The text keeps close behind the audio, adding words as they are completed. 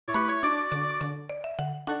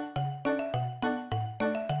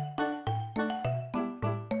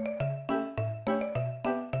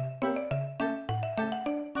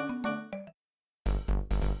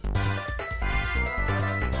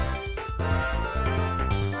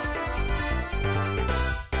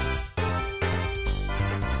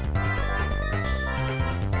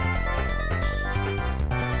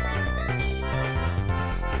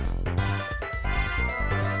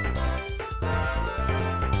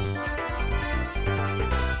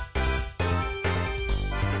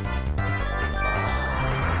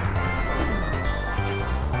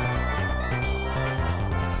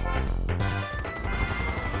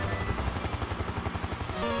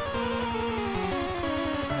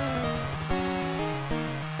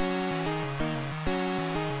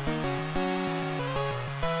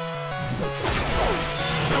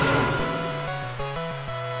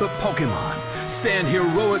Pokémon stand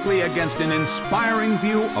heroically against an inspiring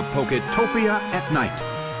view of Poketopia at night.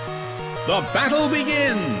 The battle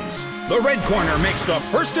begins! The red corner makes the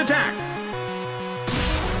first attack.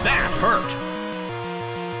 That hurt!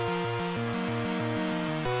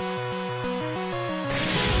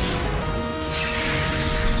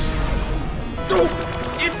 Oh,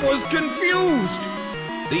 it was confused!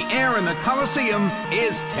 The air in the Colosseum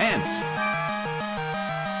is tense.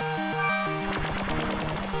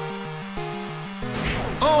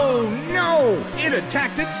 Oh no! It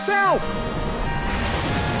attacked itself!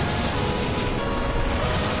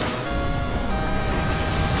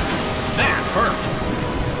 That hurt!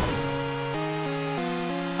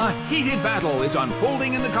 A heated battle is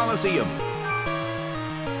unfolding in the Colosseum.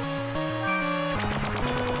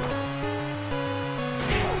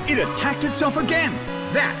 It attacked itself again!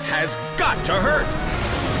 That has got to hurt!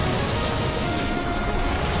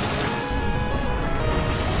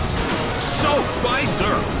 Soaked by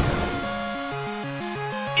surf!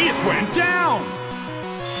 It went down!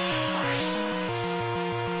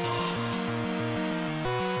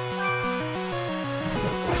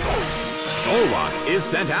 Solrock is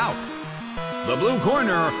sent out. The blue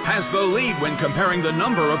corner has the lead when comparing the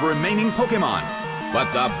number of remaining Pokémon.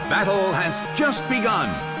 But the battle has just begun.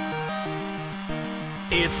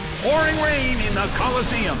 It's pouring rain in the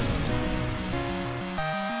Colosseum.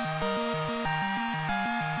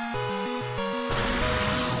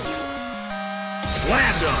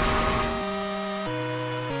 Slammed him.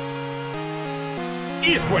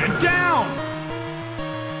 It went down.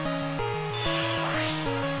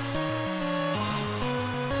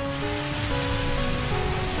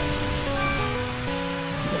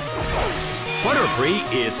 Butterfree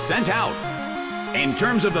is sent out. In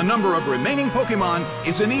terms of the number of remaining Pokémon,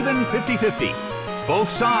 it's an even 50-50. Both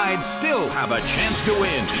sides still have a chance to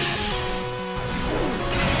win.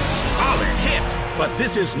 Solid hit, but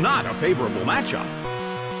this is not a favorable matchup.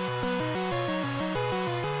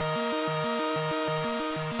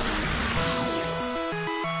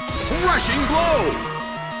 Rushing blow!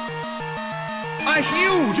 A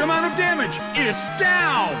huge amount of damage! It's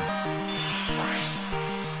down!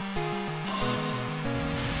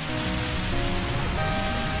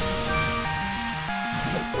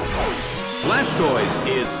 Blastoise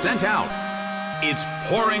is sent out. It's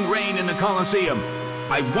pouring rain in the Colosseum.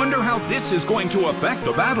 I wonder how this is going to affect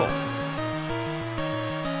the battle.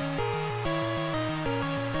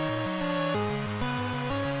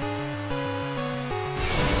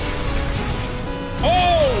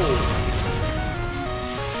 Oh!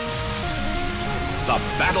 The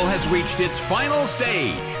battle has reached its final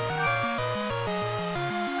stage.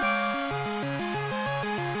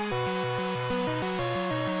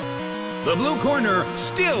 The blue corner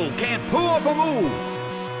still can't pull off a move.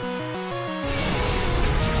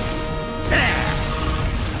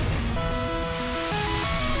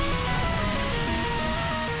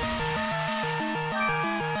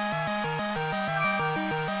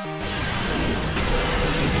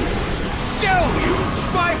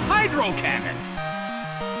 Deluged by Hydro Cannon.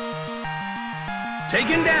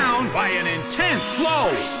 Taken down by an intense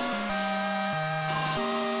blow.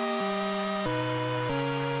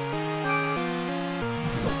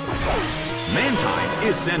 Mantine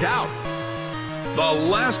is sent out. The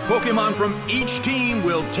last Pokémon from each team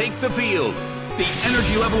will take the field. The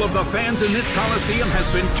energy level of the fans in this Colosseum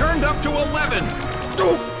has been turned up to 11.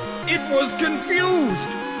 Oh, it was confused.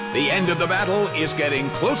 The end of the battle is getting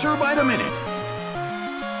closer by the minute.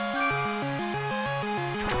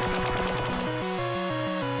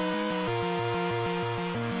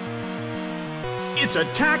 Its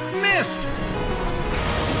attack missed.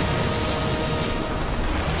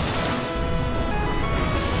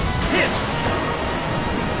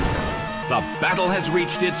 The battle has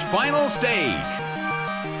reached its final stage.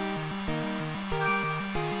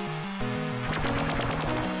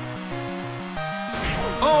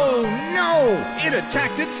 Oh no! It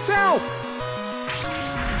attacked itself!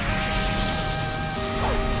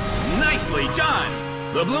 Nicely done!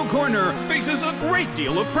 The blue corner faces a great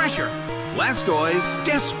deal of pressure. Blastoise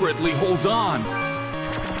desperately holds on.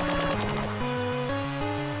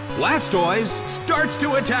 Blastoise starts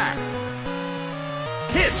to attack.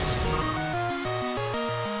 Hit!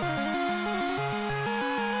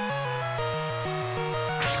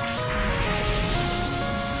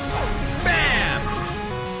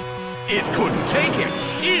 It couldn't take it.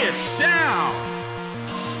 It's down.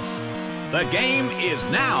 The game is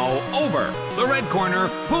now over. The red corner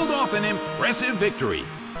pulled off an impressive victory.